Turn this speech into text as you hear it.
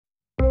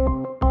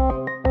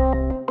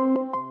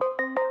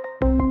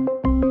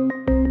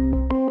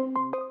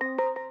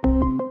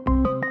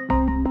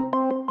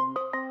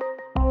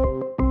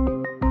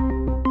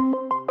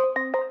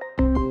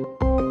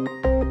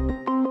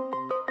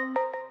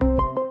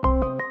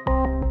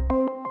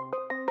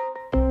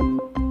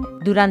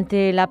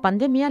Durante la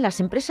pandemia,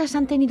 las empresas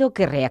han tenido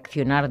que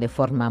reaccionar de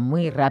forma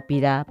muy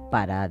rápida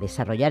para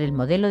desarrollar el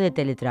modelo de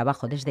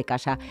teletrabajo desde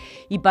casa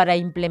y para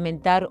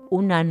implementar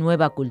una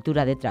nueva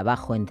cultura de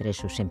trabajo entre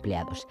sus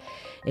empleados.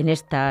 En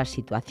esta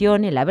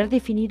situación, el haber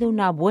definido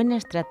una buena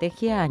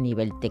estrategia a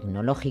nivel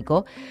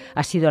tecnológico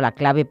ha sido la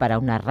clave para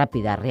una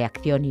rápida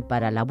reacción y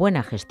para la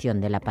buena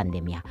gestión de la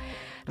pandemia.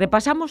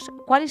 Repasamos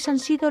cuáles han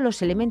sido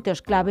los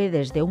elementos clave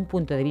desde un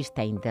punto de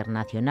vista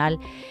internacional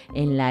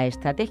en la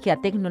estrategia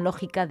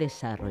tecnológica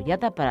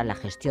desarrollada para la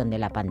gestión de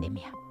la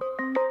pandemia.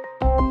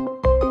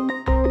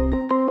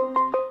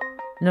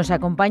 Nos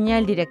acompaña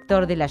el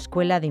director de la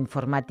Escuela de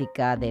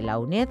Informática de la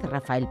UNED,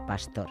 Rafael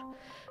Pastor.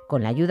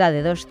 Con la ayuda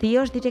de dos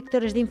CIOs,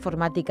 directores de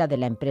informática de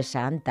la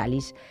empresa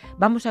Antalis,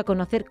 vamos a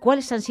conocer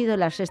cuáles han sido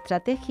las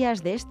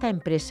estrategias de esta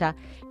empresa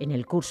en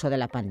el curso de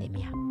la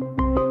pandemia.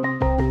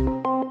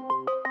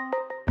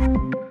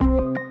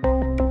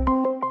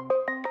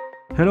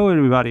 Hello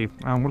everybody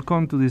and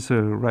welcome to this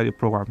radio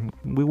program.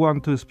 We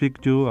want to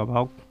speak to you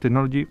about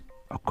technology,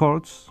 of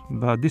course,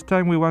 but this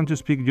time we want to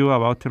speak to you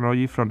about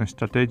technology from a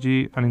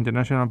strategy and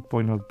international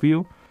point of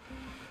view.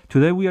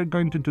 Today we are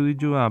going to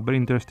introduce you a very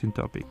interesting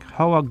topic,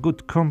 how a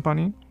good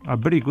company, a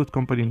very good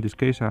company in this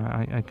case,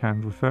 I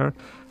can refer,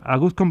 a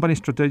good company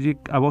strategy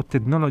about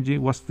technology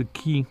was the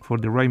key for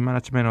the right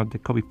management of the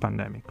COVID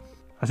pandemic.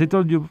 As I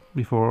told you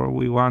before,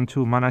 we want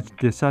to manage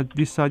this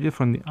subject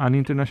from an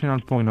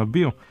international point of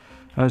view.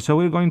 So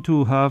we're going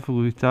to have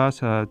with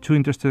us two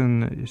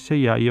interesting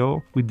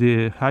CIO with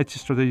the high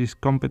strategic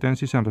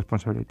competencies and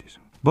responsibilities.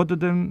 Both of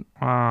them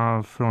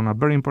are from a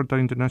very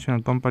important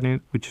international company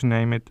which is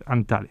named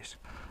Antalis.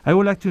 I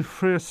would like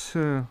first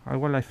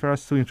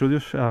to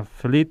introduce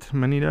Philippe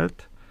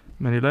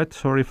Menilet.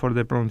 Sorry for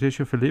the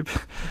pronunciation, Philippe.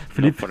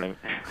 Philippe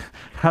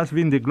has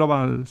been the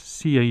global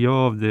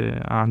CIO of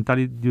the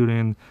Antalis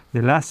during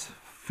the last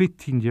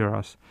 15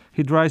 years.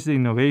 He drives the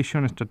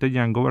innovation, strategy,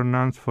 and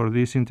governance for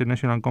this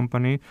international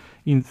company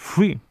in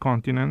 3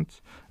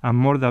 continents and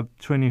more than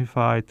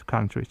 25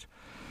 countries.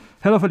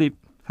 Hello, Philippe.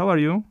 How are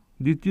you?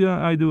 Did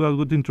I do a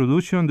good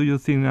introduction? Do you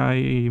think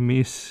I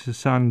missed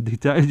some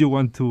details you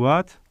want to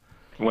add?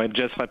 Well,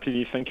 just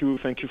rapidly, thank you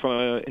for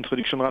the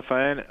introduction,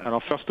 Rafael.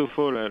 Alors, first of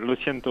all, lo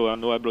siento,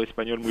 no hablo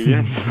español muy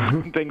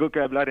bien. Tengo que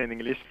hablar en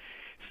English,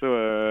 so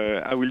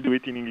I will do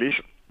it in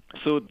English.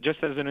 So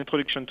just as an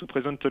introduction to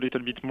present a little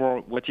bit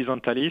more what is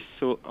Antalis.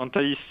 So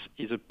Antalis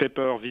is a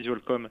paper, visual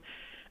com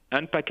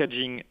and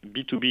packaging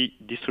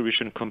B2B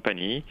distribution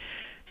company.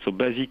 So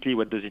basically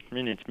what does it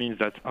mean? It means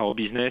that our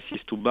business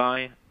is to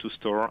buy, to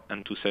store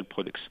and to sell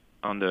products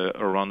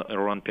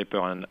around paper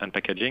and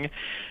packaging.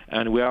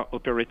 And we are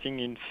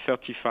operating in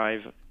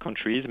 35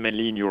 countries,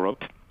 mainly in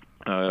Europe,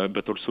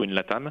 but also in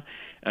Latam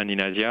and in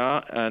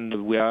Asia.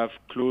 And we have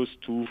close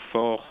to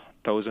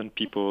 4,000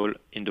 people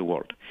in the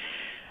world.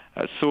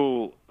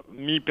 So,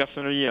 me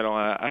personally,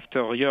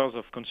 after years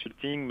of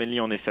consulting, mainly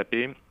on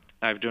SAP,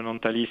 I've joined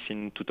Antalis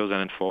in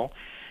 2004,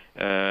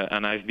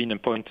 and I've been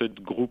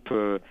appointed Group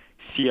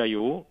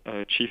CIO,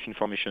 Chief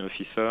Information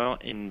Officer,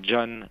 in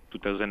Jan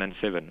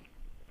 2007.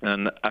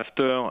 And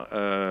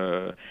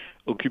after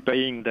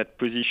occupying that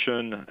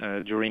position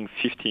during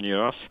 15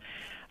 years,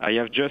 I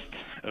have just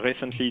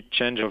recently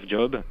changed of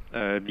job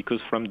because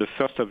from the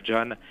 1st of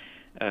Jan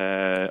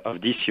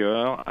of this year,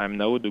 I'm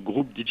now the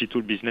Group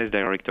Digital Business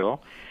Director.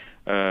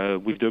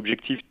 With the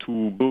objective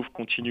to both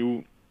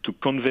continue to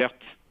convert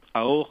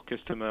our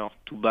customer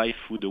to buy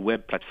through the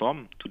web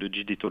platform, to the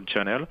digital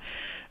channel,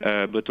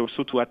 but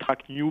also to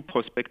attract new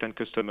prospect and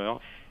customer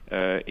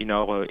in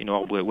our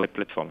web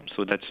platform.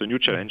 So that's a new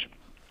challenge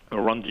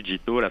around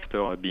digital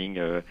after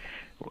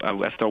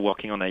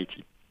working on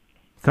IT.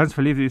 Thanks,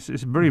 Philippe.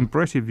 It's very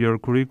impressive, your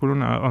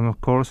curriculum, and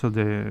of course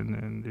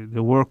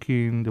the work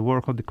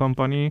of the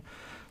company.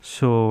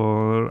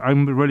 So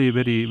I'm really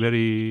very,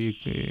 very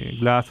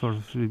glad for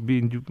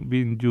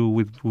being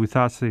you with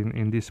us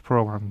in this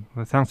program.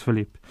 Thanks,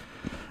 Philippe.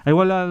 I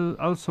would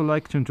also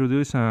like to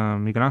introduce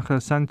Miguel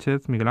Ángel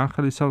Sánchez. Miguel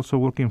Ángel is also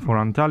working for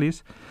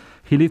Antalis.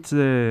 He leads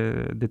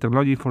the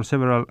technology for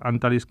several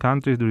Antalis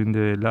countries during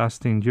the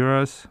last 10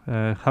 years,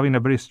 having a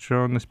very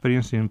strong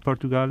experience in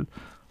Portugal,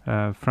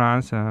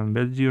 France,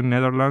 Belgium,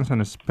 Netherlands,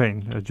 and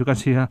Spain. As you can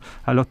see, a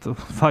lot of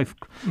five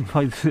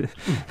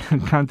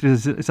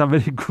countries. It's a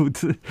very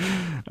good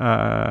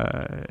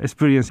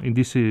experience in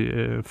this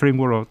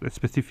framework of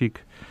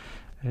specific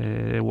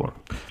work.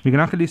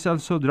 Miguel Ángel is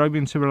also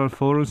driving several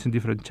forums in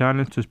different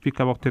channels to speak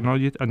about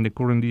technology and the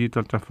current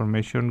digital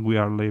transformation we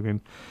are living.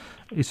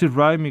 Is it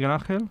right, Miguel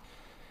Ángel?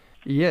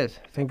 Yes,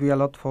 thank you a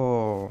lot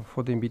for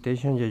the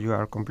invitation. Yes, you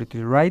are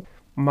completely right.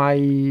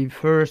 My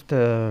first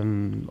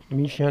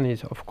mission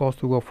is, of course,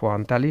 to work for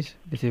Antalis.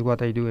 This is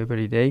what I do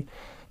every day,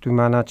 to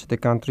manage the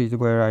countries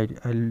where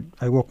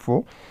I work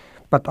for.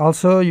 But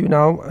also,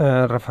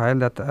 Rafael,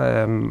 that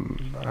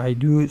I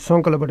do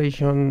some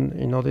collaboration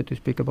in order to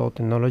speak about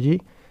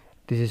technology.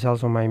 This is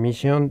also my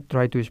mission,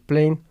 try to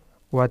explain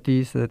what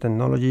is the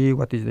technology,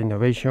 what is the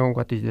innovation,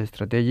 what is the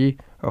strategy,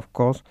 of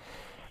course.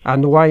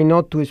 And why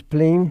not to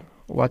explain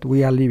what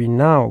we are living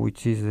now,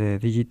 which is the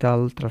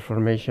digital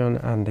transformation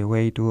and the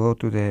way to go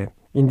to the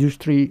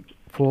industry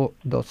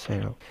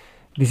 4.0.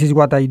 This is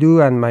what I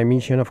do, and my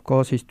mission, of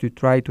course, is to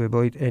try to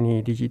avoid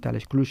any digital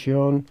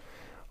exclusion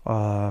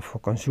for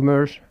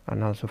consumers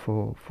and also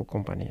for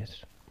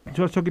companies.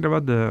 You are talking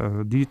about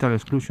the digital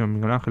exclusion,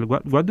 Miguel Ángel.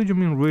 What do you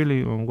mean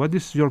really? What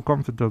is your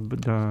concept of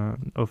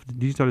the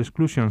digital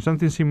exclusion?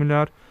 Something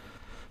similar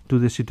to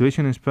the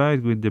situation in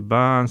Spain with the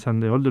banks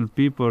and the older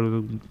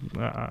people.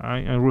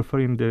 I'm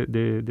referring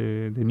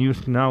the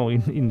news now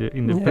in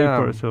the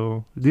paper.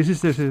 So this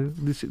is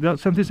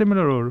something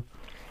similar, or?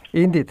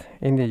 Indeed,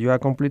 you are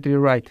completely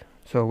right.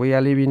 So we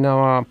are living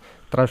now a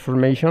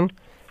transformation,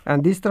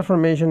 and this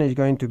transformation is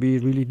going to be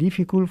really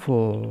difficult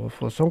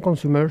for some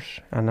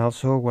consumers and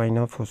also, why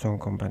not, for some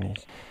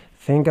companies.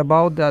 Think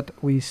about that.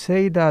 We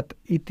say that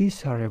it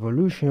is a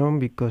revolution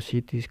because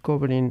it is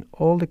covering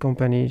all the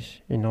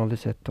companies in all the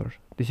sectors.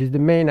 This is the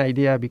main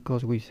idea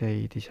because we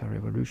say it is a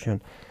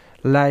revolution.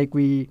 Like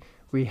we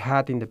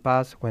had in the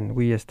past when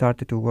we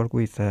started to work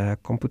with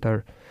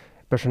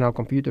personal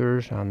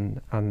computers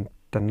and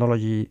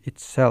technology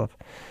itself.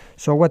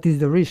 So what is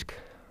the risk?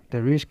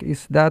 The risk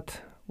is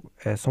that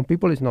some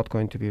people is not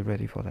going to be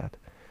ready for that.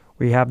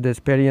 We have the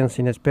experience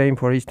in Spain,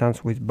 for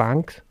instance, with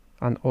banks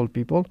and old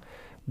people.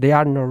 They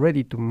are not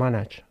ready to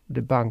manage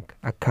the bank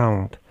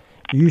account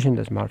using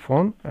the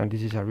smartphone, and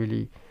this is a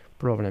really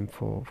problem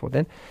for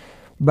them.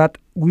 But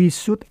we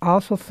should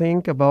also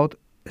think about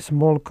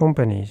small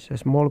companies.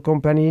 Small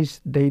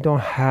companies, they don't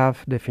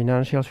have the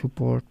financial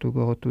support to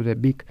go to the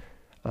big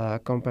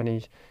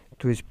companies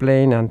to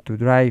explain and to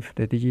drive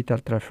the digital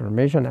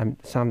transformation, and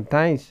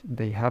sometimes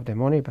they have the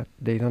money, but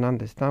they don't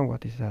understand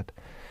what is that.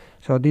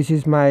 So this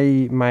is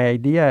my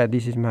idea,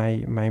 this is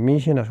my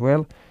mission as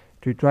well,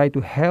 to try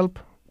to help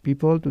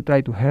people, to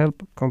try to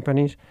help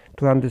companies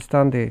to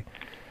understand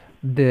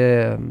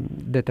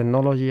the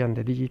technology and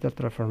the digital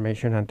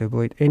transformation and to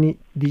avoid any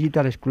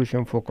digital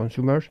exclusion for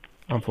consumers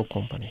and for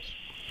companies.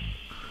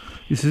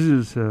 This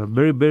is a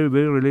very, very,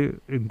 very really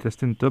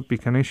interesting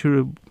topic, and I'm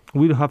sure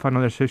we'll have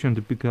another session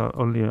to pick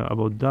only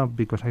about that,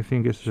 because I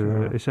think it's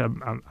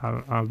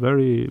a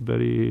very,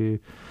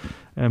 very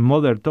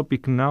modern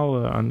topic now,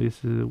 and it's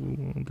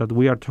that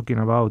we are talking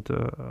about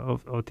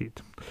of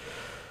it.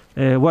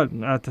 Well,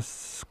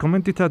 as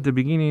commented at the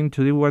beginning,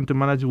 today we want to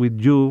manage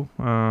with you,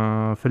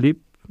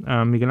 Felipe,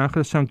 Miguel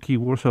Ángel, some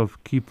keywords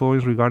of key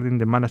points regarding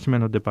the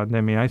management of the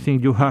pandemic. I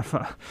think you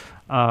have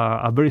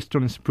a very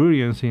strong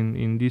experience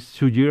in these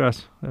 2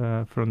 years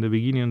from the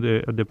beginning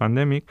of the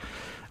pandemic,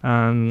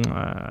 and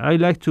I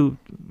like to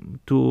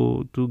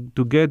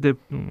get the.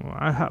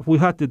 We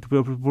had the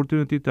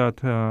opportunity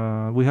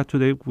that we had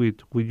today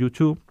with you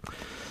two.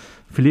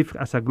 Felipe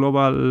as a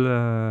global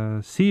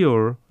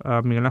CEO,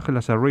 Miguel Ángel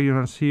as a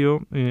regional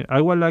CEO.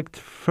 I would like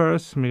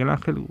first, Miguel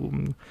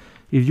Ángel,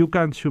 if you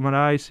can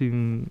summarize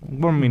in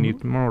 1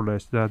 minute, more or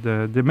less, that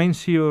the main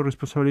CEO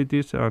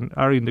responsibilities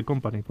are in the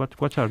company.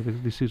 What are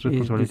these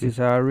responsibilities? This is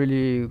a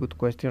really good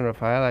question,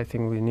 Rafael. I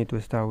think we need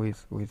to start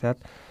with that.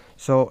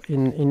 So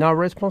in our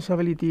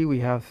responsibility,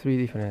 we have 3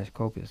 different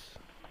scopes.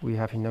 We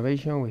have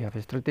innovation, we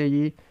have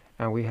strategy,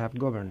 and we have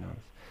governance.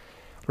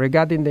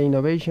 Regarding the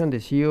innovation, the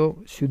CEO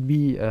should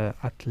be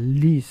at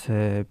least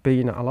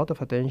paying a lot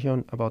of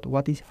attention about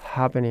what is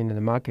happening in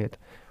the market.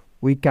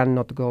 We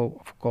cannot go,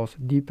 of course,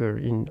 deeper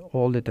in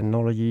all the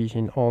technologies,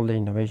 in all the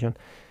innovation,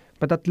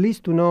 but at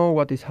least to know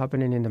what is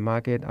happening in the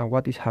market and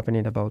what is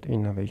happening about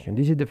innovation.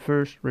 This is the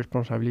first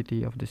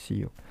responsibility of the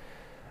CEO.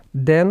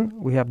 Then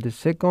we have the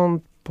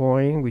second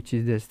point, which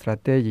is the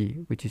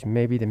strategy, which is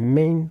maybe the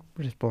main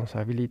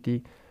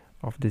responsibility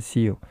of the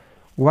CEO.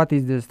 What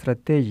is the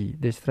strategy?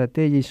 The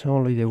strategy is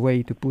only the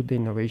way to put the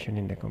innovation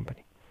in the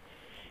company.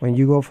 When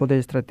you go for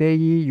the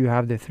strategy, you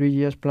have the 3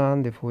 years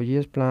plan, the 4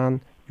 years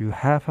plan, you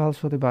have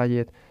also the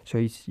budget. So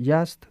it's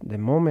just the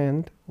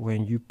moment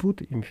when you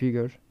put in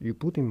figures, you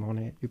put in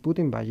money, you put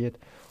in budget,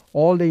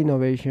 all the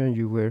innovation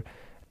you were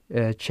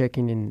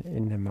checking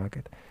in the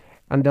market.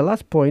 And the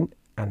last point,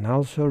 and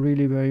also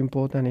really very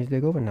important, is the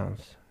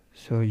governance.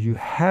 So you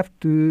have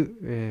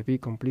to be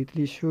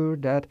completely sure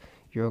that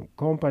your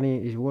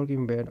company is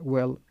working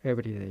well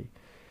every day.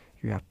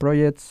 You have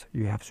projects,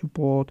 you have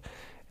support,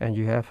 and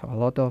you have a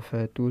lot of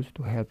tools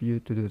to help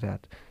you to do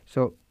that.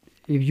 So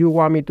if you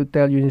want me to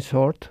tell you in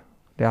short,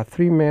 there are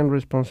 3 main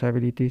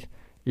responsibilities: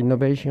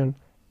 innovation,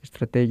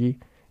 strategy,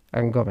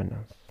 and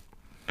governance.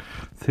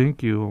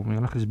 Thank you,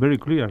 Miguel Ángel. It's very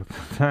clear.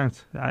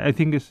 Thanks. I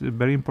think it's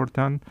very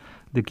important,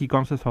 the key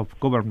concept of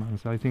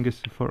governance. I think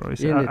it's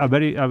a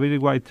very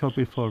wide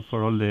topic for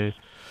all the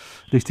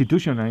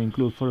institution. I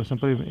include, for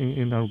example,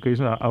 in our case,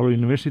 our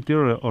university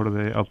or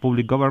the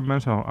public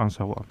governments and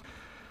so on.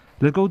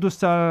 Let's go to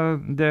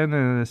start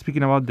then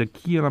speaking about the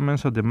key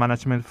elements of the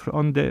management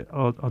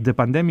of the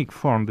pandemic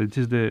form. This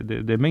is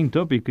the main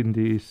topic in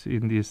this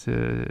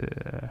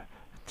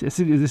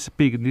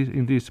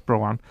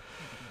program.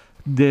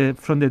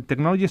 From the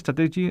technology,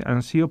 strategy,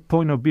 and CEO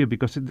point of view,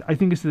 because I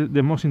think it's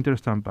the most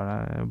interesting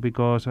part,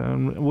 because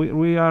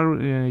we are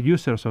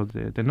users of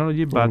the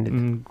technology, but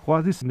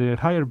what is the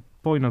higher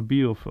point of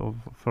view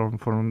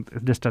from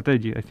the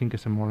strategy, I think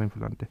is more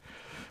important.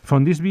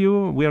 From this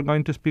view, we are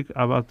going to speak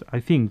about, I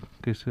think,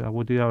 because I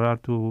would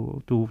like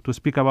to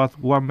speak about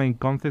one main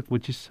concept,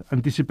 which is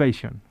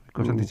anticipation.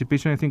 Because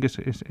anticipation, I think,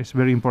 is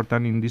very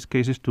important in these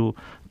cases to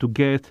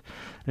get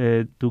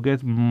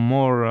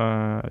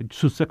more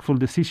successful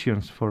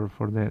decisions for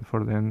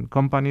the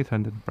companies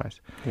and the enterprise.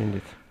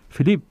 Indeed.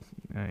 Philippe,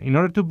 in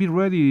order to be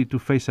ready to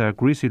face a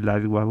crisis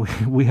like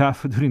what we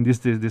have during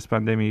this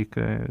pandemic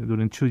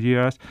during 2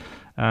 years,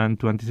 and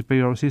to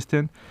anticipate our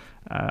system,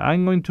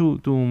 I'm going to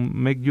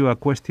make you a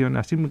question,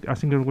 a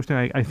single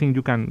question. I think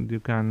you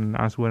can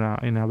answer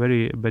in a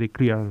very, very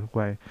clear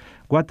way.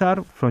 What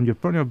are, from your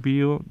point of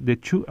view, the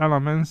 2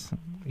 elements,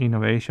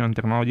 innovation,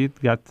 technology,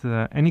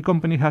 that any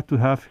company had to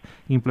have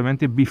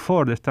implemented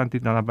before the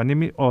starting of the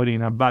pandemic or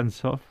in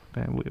advance of?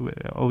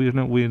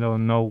 Obviously, we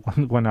don't know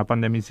when a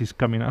pandemic is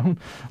coming out,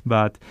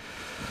 but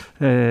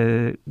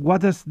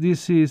what does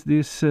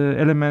these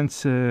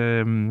elements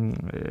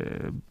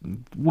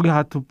we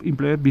had to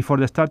implement before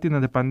the starting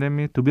of the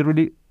pandemic to be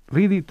really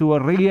ready to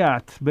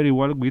react very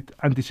well with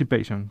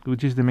anticipation,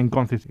 which is the main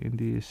concept in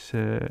this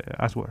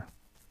as well.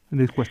 In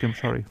this question,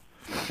 sorry.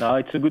 No,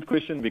 it's a good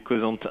question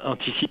because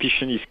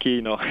anticipation is key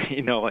in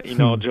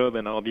our job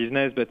and our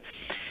business. But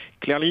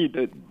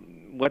clearly,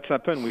 what's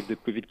happened with the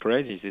COVID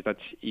crisis is that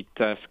it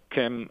has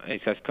come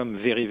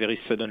very, very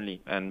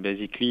suddenly, and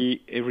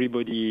basically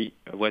everybody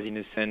was in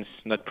a sense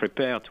not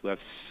prepared to have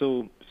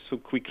so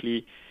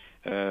quickly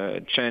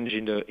change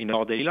in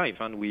our daily life,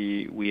 and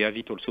we have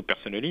it also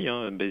personally.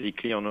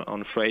 Basically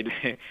on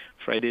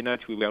Friday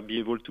night we were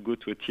able to go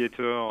to a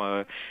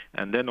theater,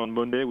 and then on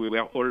Monday we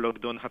were all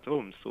locked down at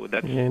home. So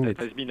that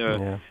has been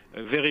a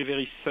very,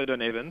 very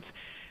sudden event.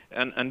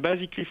 And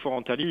basically for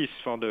Antalis,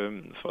 for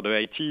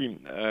the IT,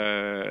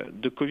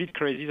 the COVID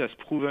crisis has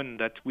proven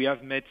that we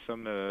have made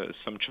some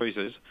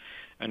choices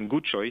and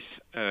good choice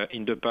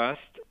in the past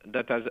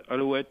that has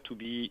allowed to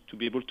be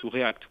able to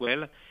react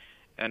well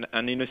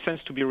and in a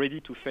sense to be ready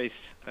to face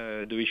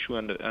the issue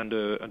and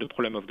the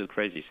problem of the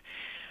crisis.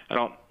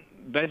 Alors,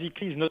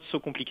 basically it's not so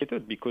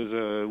complicated because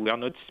we are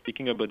not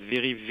speaking about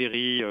very,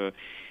 very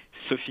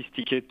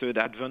sophisticated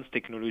advanced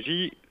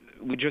technology.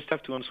 We just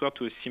have to answer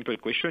to a simple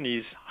question: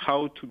 is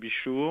how to be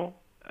sure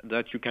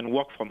that you can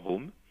work from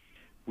home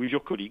with your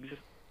colleagues,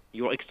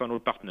 your external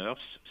partners,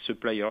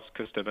 suppliers,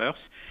 customers,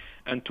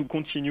 and to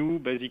continue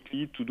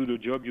basically to do the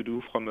job you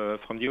do from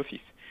the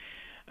office.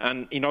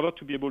 And in order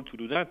to be able to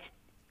do that,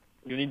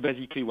 you need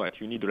basically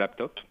what? You need a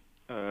laptop.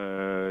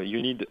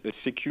 You need a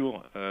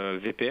secure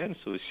VPN,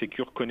 so a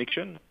secure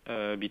connection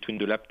between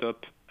the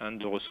laptop and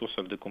the resource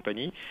of the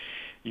company.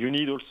 You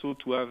need also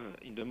to have,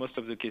 in the most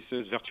of the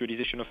cases,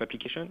 virtualization of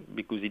application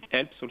because it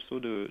helps also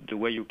the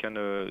way you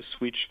can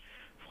switch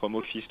from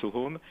office to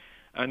home.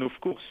 And of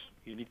course,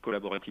 you need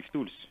collaborative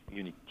tools.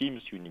 You need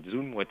Teams, you need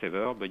Zoom,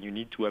 whatever, but you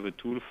need to have a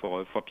tool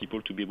for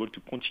people to be able to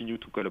continue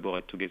to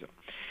collaborate together.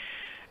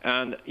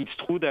 And it's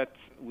true that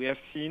we have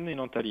seen in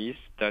Antalis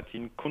that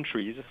in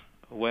countries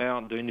where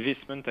the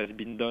investment has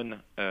been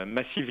done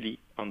massively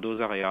on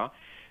those areas,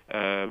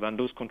 and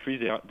those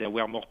countries, they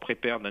were more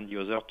prepared than the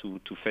others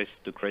to face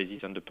the crisis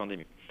and the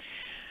pandemic.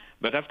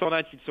 But after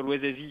that, it's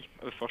always easy,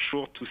 for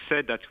sure, to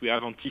say that we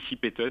have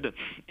anticipated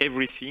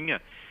everything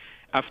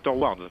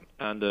afterwards.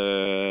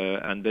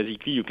 And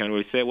basically, you can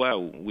always say,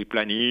 well, we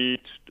planned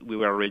it, we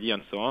were ready,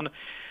 and so on.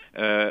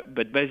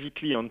 But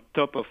basically, on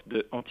top of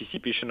the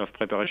anticipation of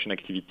preparation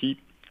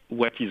activity,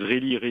 what is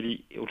really,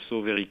 really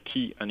also very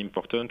key and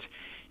important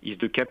is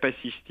the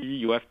capacity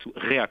you have to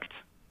react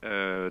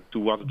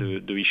towards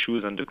the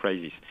issues and the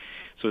crisis.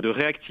 So the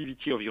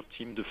reactivity of your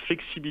team, the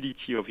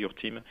flexibility of your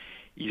team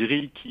is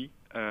really key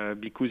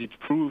because it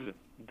proves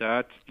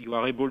that you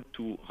are able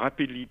to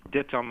rapidly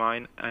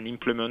determine and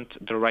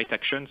implement the right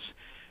actions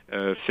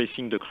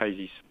facing the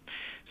crisis.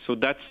 So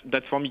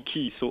that's for me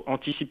key. So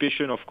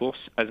anticipation, of course,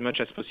 as much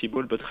as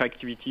possible, but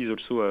reactivity is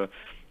also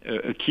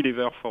a key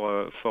lever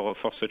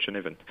for such an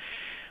event.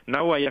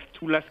 Now I have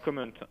two last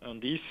comments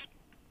on this.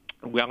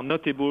 We are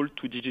not able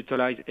to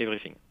digitalize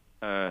everything.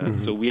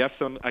 So we have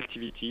some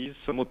activities,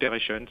 some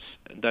operations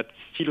that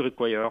still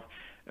require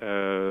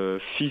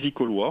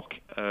physical work,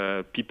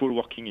 people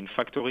working in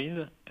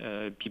factories,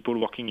 people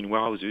working in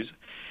warehouses.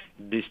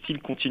 They still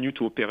continue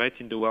to operate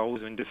in the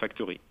warehouse or in the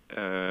factory.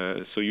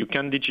 So you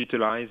can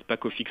digitalize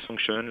back office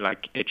function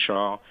like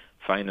HR,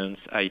 finance,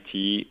 IT,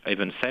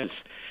 even sales,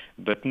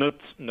 but not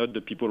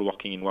the people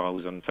working in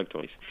warehouses and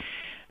factories.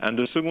 And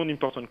the second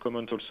important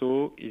comment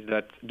also is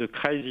that the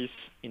crisis,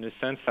 in a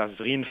sense, has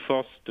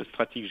reinforced the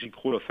strategic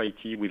role of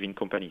IT within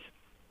companies.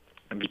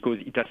 And because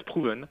it has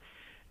proven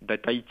that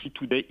IT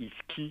today is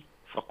key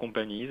for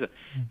companies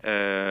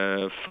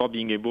for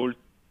being able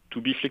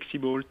to be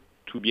flexible,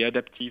 to be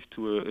adaptive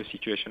to a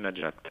situation like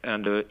that.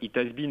 And it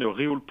has been a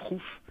real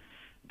proof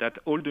that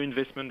all the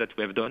investment that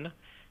we have done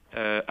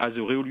has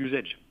a real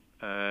usage.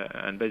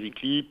 And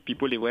basically,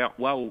 people, they were,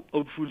 wow,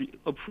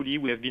 hopefully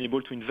we have been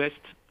able to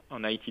invest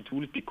on IT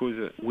tools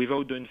because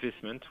without the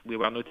investment, we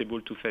were not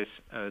able to face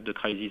the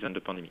crisis and the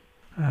pandemic.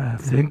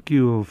 Thank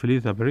you,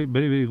 Feliz. A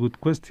very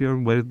good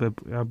question.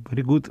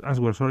 Very good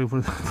answer. Sorry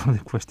for for the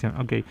question.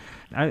 Okay,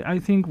 I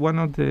think one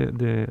of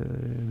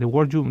the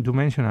words you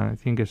mentioned, I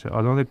think is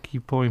another key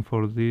point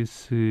for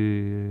this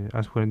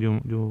answer you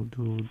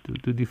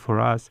did for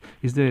us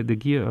is the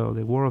key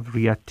the word of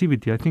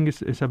reactivity. I think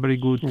it's a very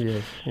good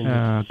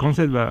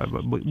concept.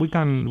 But we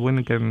can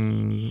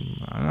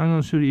I'm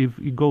not sure if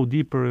you go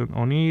deeper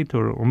on it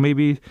or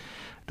maybe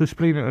to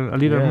explain a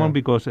little more,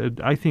 because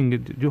I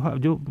think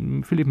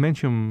Philip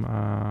mentioned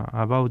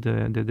about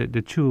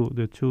the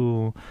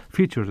two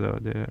features,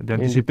 the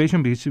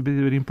anticipation, because it's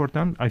very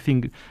important. I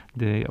think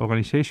the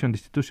organization, the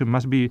institution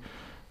must be,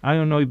 I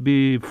don't know,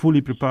 be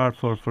fully prepared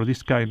for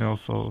this kind of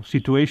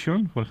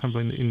situation. For example,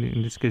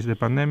 in this case, the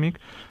pandemic.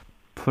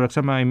 For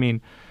example, I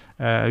mean,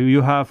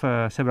 you have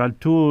several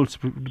tools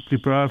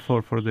prepared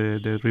for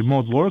the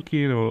remote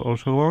working or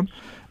so on,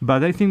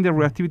 but I think the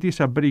reactivity is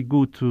a very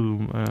good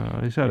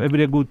it's a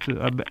very good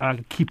a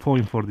key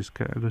point for these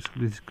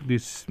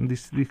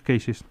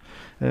cases.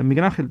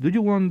 Miguel Ángel, do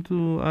you want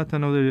to add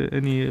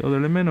any other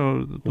element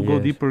or to go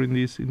deeper in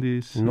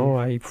this? No,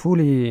 I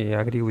fully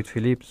agree with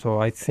Philippe. So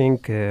I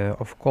think,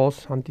 of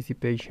course,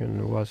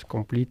 anticipation was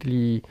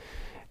completely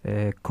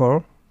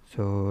core.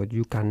 So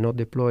you cannot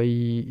deploy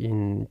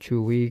in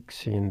 2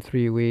 weeks, in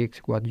 3 weeks,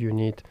 what you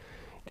need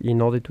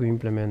in order to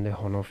implement the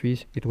home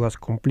office. It was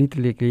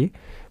completely clear,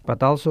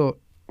 but also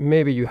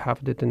maybe you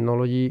have the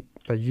technology,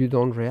 but you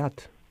don't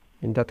react.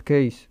 In that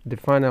case, the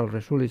final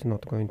result is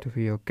not going to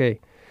be okay.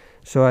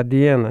 So at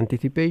the end,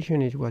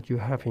 anticipation is what you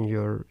have in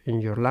your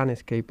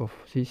landscape of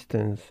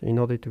systems in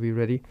order to be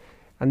ready,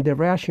 and the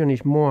reaction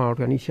is more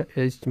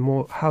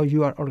how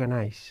you are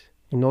organized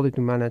in order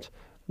to manage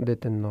the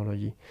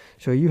technology.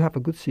 So you have a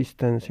good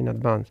systems in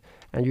advance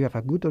and you have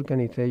a good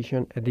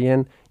organization. At the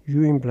end,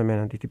 you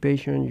implement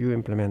anticipation, you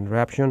implement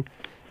reaction,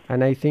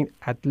 and I think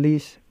at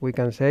least we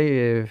can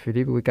say,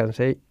 Philippe, we can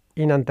say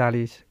in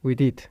Antalis we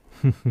did.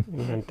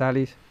 In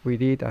Antalis we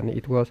did, and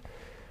it was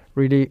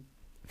really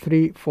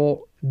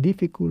 3-4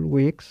 difficult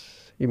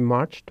weeks in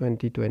March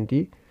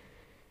 2020.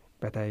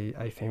 But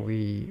I think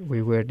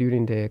we were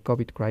during the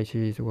COVID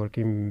crisis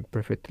working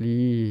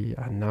perfectly,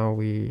 and now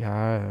we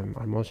are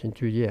almost in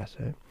 2 years.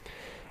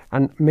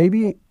 And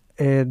maybe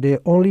the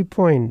only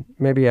point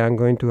maybe I'm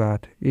going to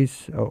add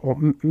is,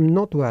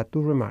 not to add,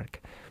 to remark,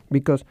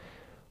 because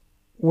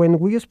when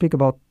we speak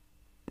about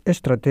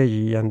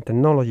strategy and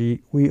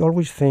technology, we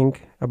always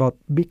think about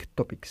big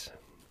topics: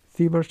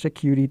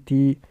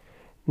 cybersecurity,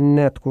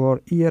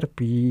 network,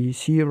 ERP,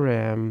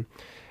 CRM.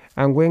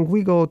 And when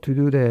we go to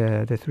do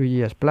the 3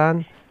 years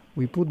plan,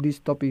 we put these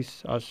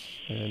topics as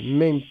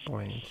main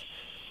points.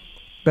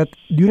 But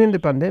during the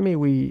pandemic,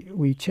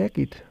 we check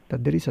it,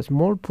 that there is a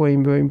small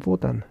point very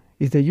important,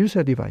 is the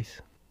user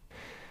device.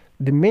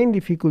 The main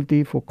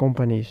difficulty for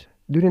companies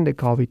during the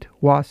COVID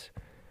was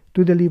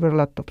to deliver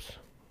laptops.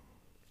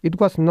 It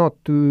was not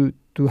to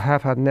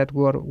have a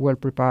network well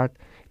prepared.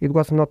 It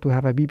was not to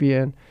have a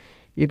VPN.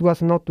 It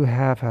was not to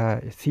have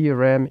a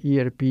CRM,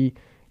 ERP,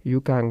 you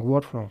can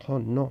work from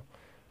home. No.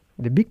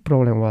 The big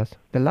problem was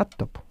the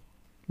laptop.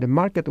 The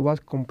market was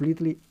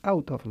completely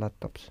out of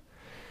laptops.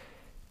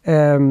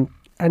 And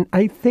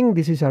I think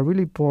this is a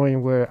really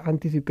point where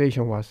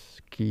anticipation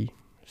was key.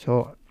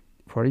 So,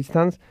 for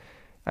instance,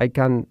 I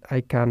can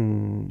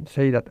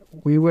say that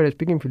we were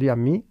speaking, Philippe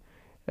and me,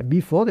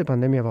 before the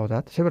pandemic about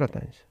that several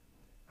times.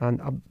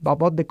 And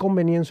about the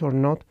convenience or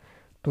not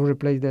to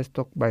replace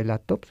desktop by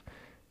laptops.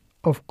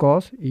 Of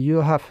course, if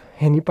you have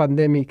any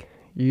pandemic,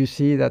 you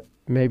see that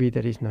maybe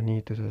there is no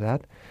need to do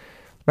that.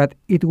 But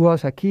it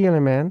was a key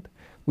element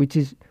which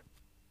is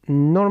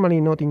normally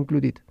not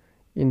included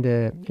in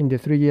the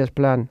 3 years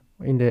plan,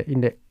 in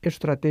the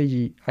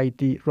strategy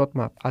IT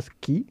roadmap as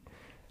key,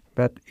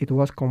 but it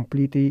was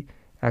completely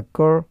a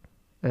core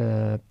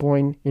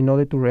point in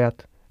order to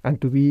react and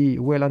to be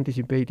well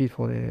anticipated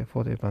for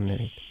the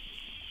pandemic.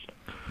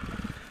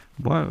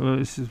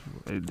 Well,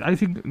 I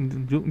think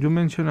you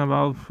mentioned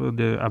about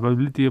the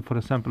availability, for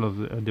example,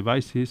 of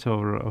devices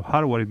or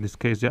hardware in this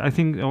case. I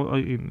think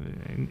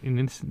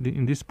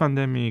in this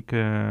pandemic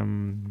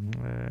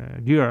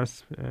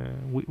years,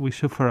 we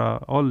suffer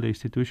all the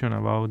institution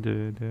about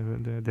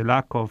the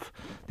lack of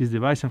these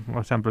devices. For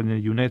example, in the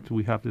UNED,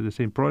 we have the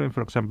same problem.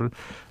 For example,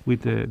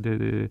 with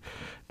the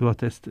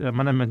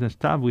management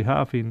staff we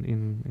have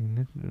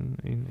in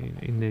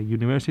the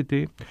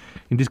university.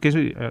 In this case,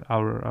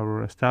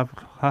 our staff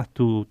had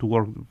to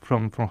work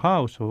from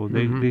house, so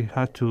they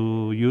had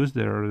to use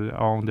their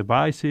own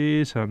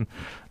devices, and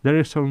there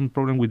is some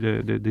problem with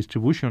the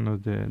distribution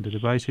of the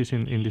devices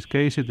in this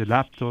case, the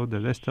laptop, the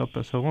desktop,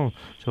 and so on.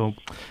 So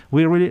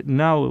we really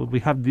now we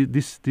have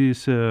this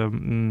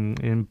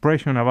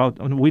impression about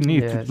we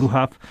need to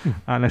have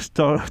a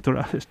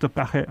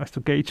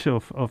stockage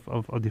of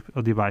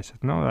devices.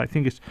 No, I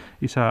think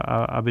it's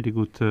a very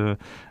good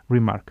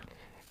remark.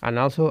 And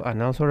also,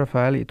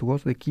 Rafael, it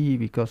was the key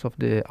because of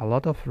a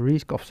lot of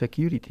risk of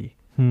security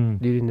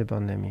during the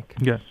pandemic.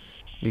 Yeah.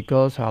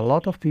 Because a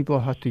lot of people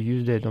had to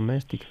use their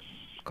domestic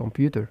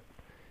computer.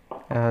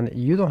 and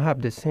you don't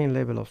have the same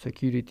level of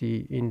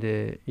security in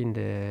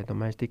the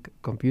domestic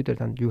computer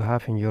than you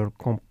have in your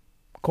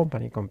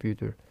company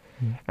computer.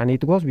 And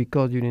it was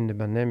because during the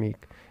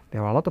pandemic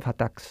there were a lot of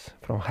attacks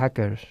from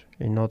hackers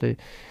in order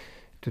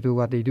to do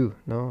what they do.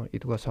 No,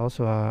 it was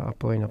also a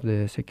point of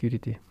the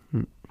security.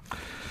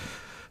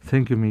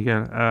 Thank you,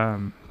 Miguel.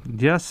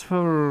 Just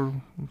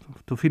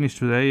to finish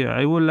today,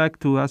 I would like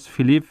to ask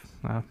Philippe.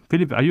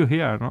 Philippe, are you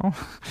here? No.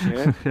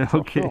 Yes.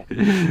 Okay. Sure.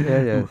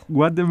 Yes.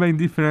 What the main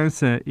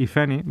difference, if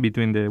any,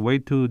 between the way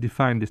to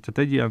define the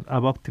strategy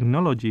about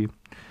technology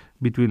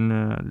between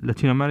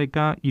Latin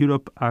America,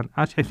 Europe, and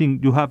Asia? I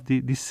think you have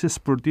this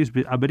expertise,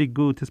 a very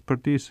good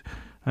expertise,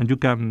 and you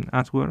can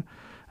answer.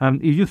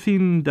 If you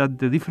think that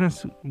the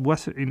difference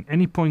was in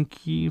any point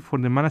key for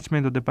the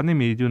management of the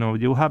pandemic,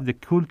 you have the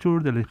culture,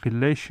 the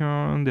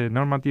legislation, the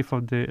normative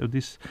of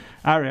these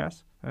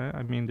areas.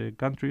 The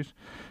countries.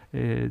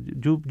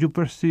 You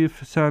perceive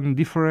some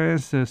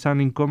difference,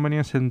 some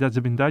inconvenience, and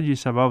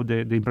disadvantages about the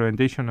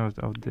implementation of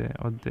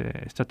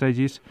the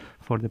strategies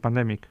for the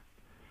pandemic.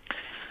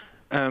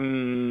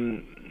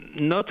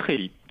 Not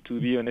really, to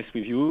be honest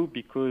with you,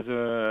 because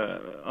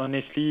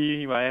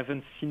honestly, I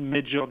haven't seen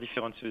major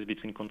differences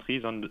between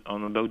countries on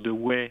about the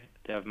way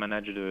they have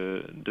managed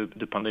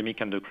the pandemic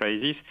and the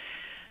crisis.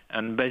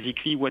 And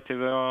basically,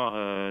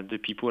 whatever the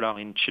people are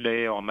in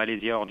Chile or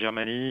Malaysia or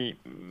Germany,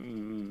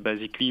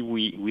 basically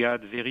we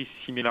had very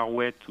similar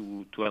way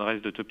to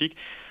address the topic.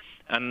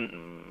 And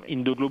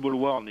in the global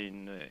world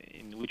in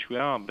which we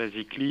are,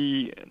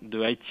 basically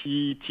the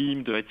IT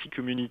team, the IT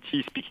community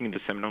is speaking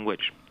the same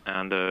language.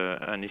 And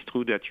it's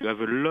true that you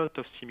have a lot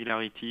of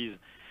similarities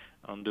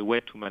on the way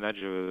to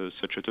manage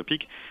such a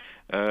topic.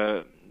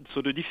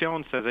 So the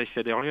difference, as I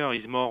said earlier,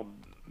 is more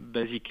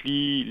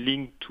basically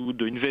linked to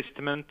the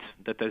investment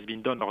that has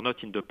been done or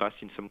not in the past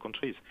in some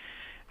countries.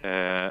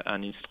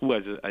 And it's true,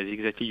 as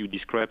exactly you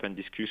describe and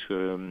discuss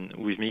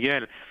with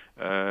Miguel,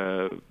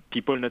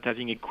 people not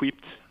having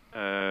equipped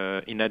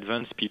in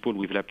advance people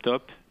with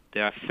laptop, they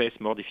have faced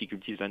more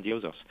difficulties than the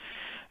others.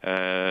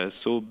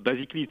 So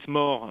basically it's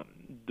more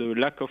the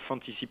lack of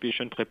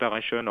anticipation,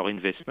 preparation or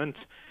investment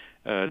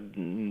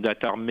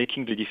that are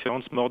making the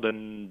difference more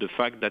than the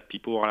fact that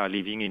people are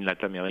living in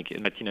Latin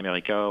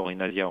America or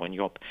in Asia or in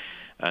Europe.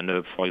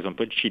 And for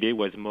example, Chile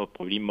was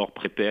probably more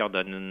prepared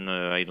than,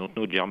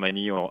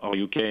 Germany or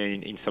UK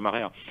in some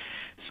area.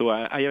 So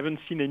I haven't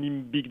seen any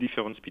big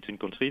difference between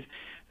countries.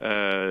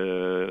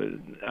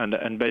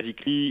 And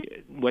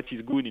basically, what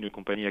is good in a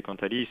company like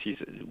Antalis is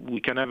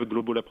we can have a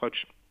global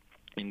approach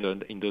in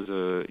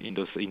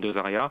those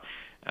areas.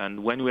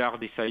 And when we are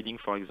deciding,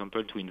 for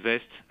example, to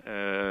invest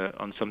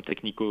on some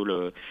technical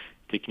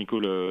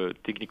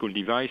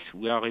device,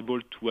 we are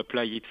able to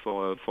apply it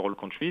for all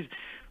countries,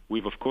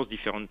 with of course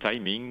different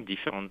timing,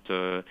 different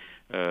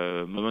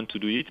moment to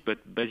do it.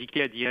 But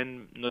basically, at the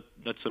end,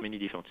 not so many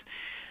difference.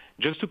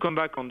 Just to come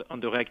back on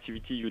the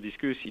reactivity you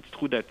discussed, it's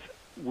true that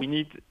we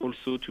need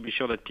also to be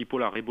sure that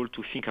people are able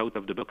to think out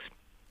of the box.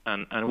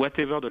 And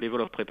whatever the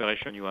level of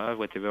preparation you have,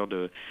 whatever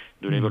the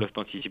level of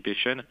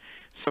anticipation,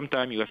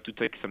 sometimes you have to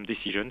take some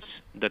decisions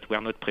that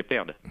were not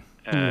prepared.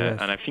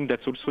 Yes. And I think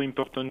that's also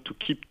important to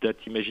keep that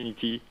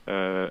imagination,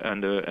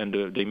 and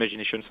the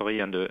imagination,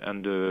 and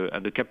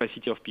the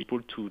capacity of people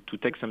to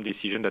take some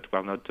decisions that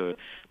were not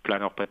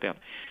planned or prepared.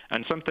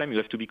 And sometimes you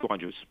have to be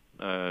courageous.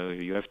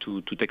 You have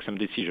to take some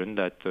decision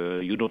that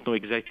you don't know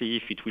exactly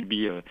if it will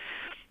be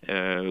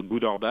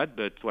good or bad,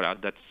 but voilà,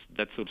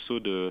 that's also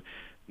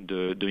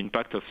the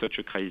impact of such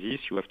a crisis.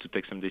 You have to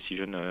take some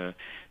decision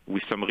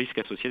with some risk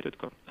associated.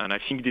 And I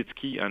think that's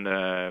key. And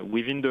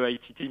within the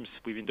IT teams,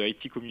 within the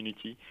IT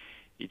community,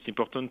 it's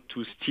important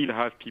to still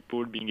have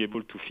people being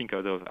able to think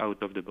out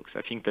of the box.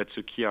 I think that's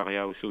a key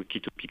area, also a key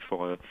topic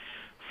for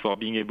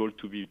being able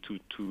to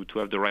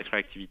have the right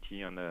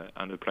reactivity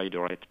and apply the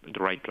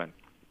right plan.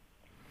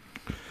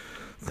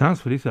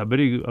 Thanks, Felix. A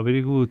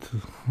very good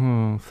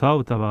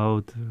thought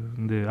about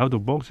the out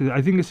of box.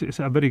 I think it's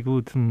a very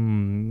good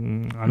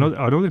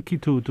another key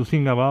to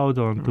think about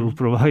and to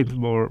provide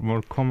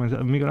more comments.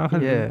 Miguel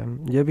Ángel?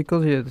 Yeah,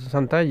 because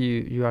sometimes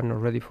you are not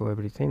ready for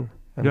everything,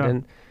 and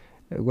then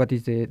what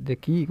is the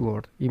key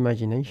word?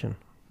 Imagination.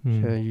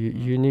 So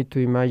you need to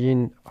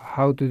imagine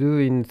how to do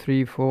in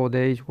 3-4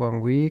 days,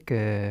 1 week,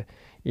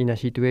 in a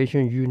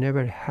situation you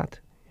never had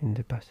in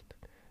the past.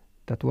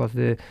 That was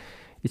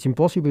It's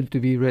impossible to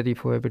be ready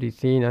for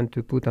everything and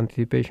to put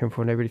anticipation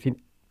for everything,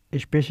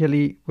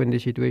 especially when the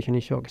situation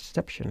is so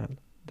exceptional.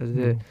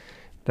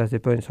 That's the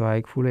point. So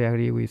I fully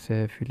agree with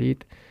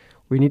Philippe.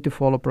 We need to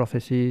follow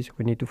processes,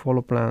 we need to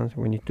follow plans,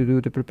 we need to do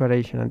the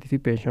preparation,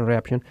 anticipation,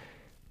 reaction,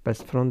 but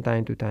from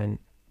time to time,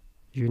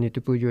 you need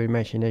to put your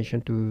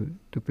imagination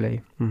to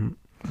play. Mm-hmm.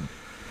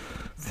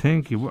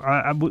 Thank you.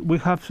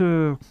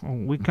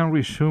 We can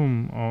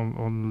resume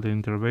on the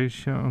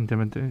intervention on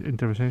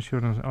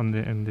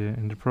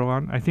the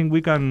program. I think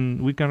we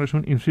can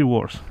resume in 3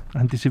 words: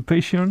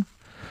 anticipation,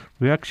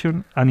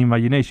 reaction, and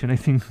imagination. I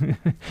think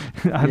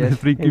are the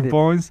three key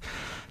points.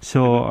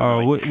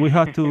 So we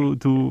have to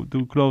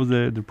close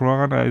the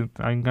program.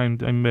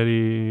 I'm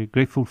very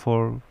grateful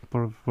for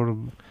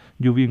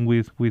you being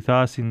with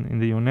us in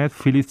the UNED.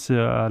 Felix,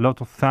 a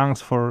lot of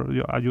thanks for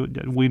you.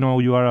 We know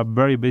you are a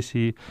very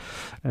busy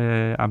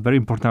and very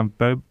important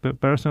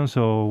person,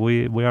 so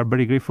we are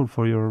very grateful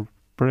for your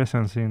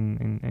presence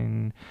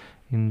in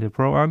the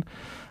program.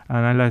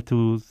 And I'd like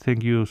to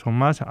thank you so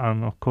much,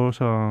 and of course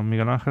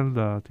Miguel Ángel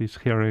that is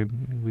here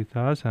with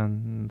us.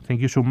 And thank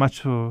you so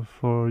much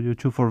for you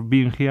two for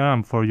being here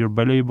and for your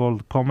valuable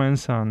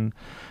comments and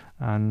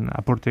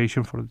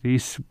apportation for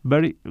this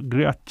very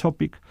great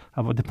topic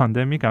about the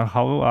pandemic and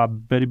how a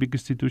very big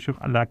institution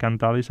like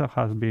Antalisa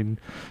has been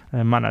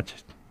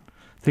managed.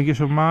 Thank you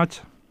so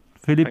much.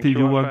 Philip, thank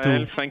you want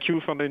to... Thank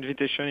you for the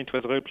invitation. It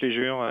was a real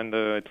pleasure, and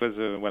it was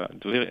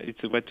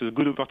a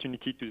good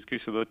opportunity to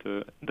discuss about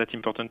that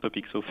important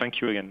topic. So thank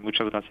you again.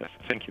 Muchas gracias.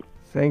 Thank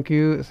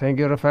you. Thank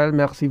you, Rafael.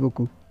 Merci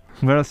beaucoup.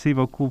 Merci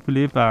beaucoup,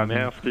 Philippe.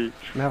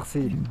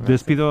 Merci.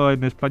 Despido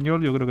en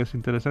español, yo creo que es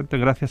interesante.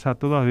 Gracias a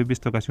todos. Habéis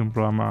visto que ha sido un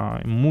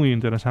programa muy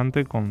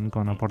interesante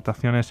con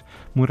aportaciones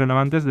muy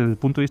relevantes desde el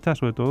punto de vista,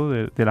 sobre todo,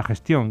 de la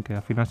gestión, que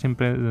al final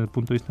siempre desde el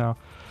punto de vista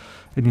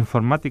en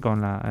informática,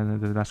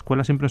 desde la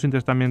escuela siempre nos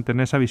interesa también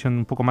tener esa visión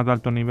un poco más de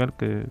alto nivel,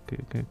 que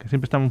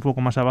siempre estamos un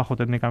poco más abajo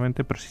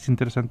técnicamente, pero sí es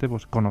interesante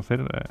pues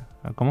conocer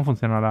cómo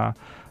funciona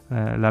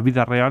la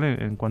vida real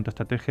en cuanto a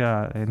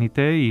estrategia en IT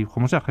y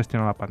cómo se ha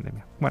gestionado la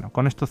pandemia. Bueno,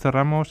 con esto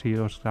cerramos y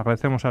os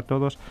agradecemos a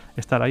todos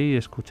estar ahí,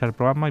 escuchar el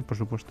programa y por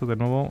supuesto de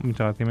nuevo mis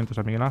agradecimientos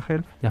a Miguel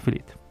Ángel y a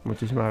Philippe.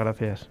 Muchísimas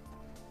gracias.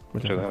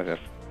 Muchas gracias.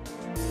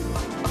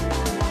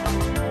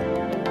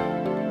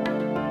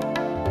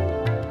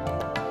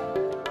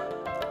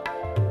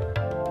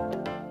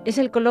 Es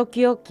el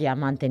coloquio que ha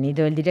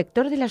mantenido el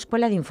director de la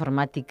Escuela de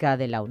Informática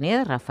de la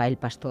UNED, Rafael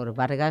Pastor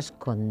Vargas,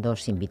 con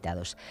dos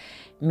invitados,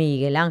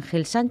 Miguel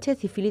Ángel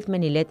Sánchez y Philippe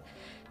Menilet,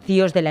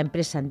 CEOs de la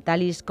empresa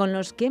Antalis, con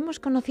los que hemos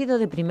conocido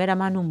de primera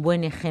mano un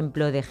buen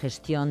ejemplo de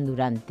gestión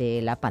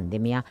durante la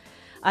pandemia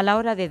a la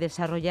hora de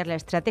desarrollar la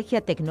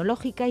estrategia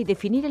tecnológica y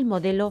definir el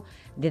modelo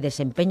de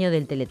desempeño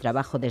del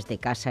teletrabajo desde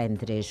casa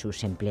entre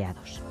sus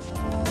empleados.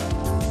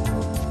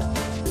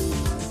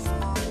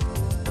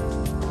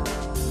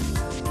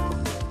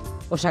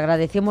 Os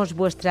agradecemos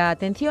vuestra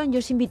atención y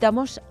os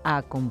invitamos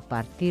a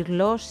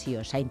compartirlo si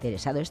os ha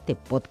interesado este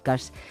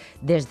podcast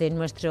desde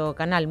nuestro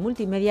canal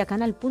multimedia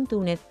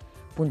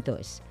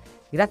canal.uned.es.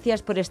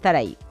 Gracias por estar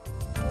ahí.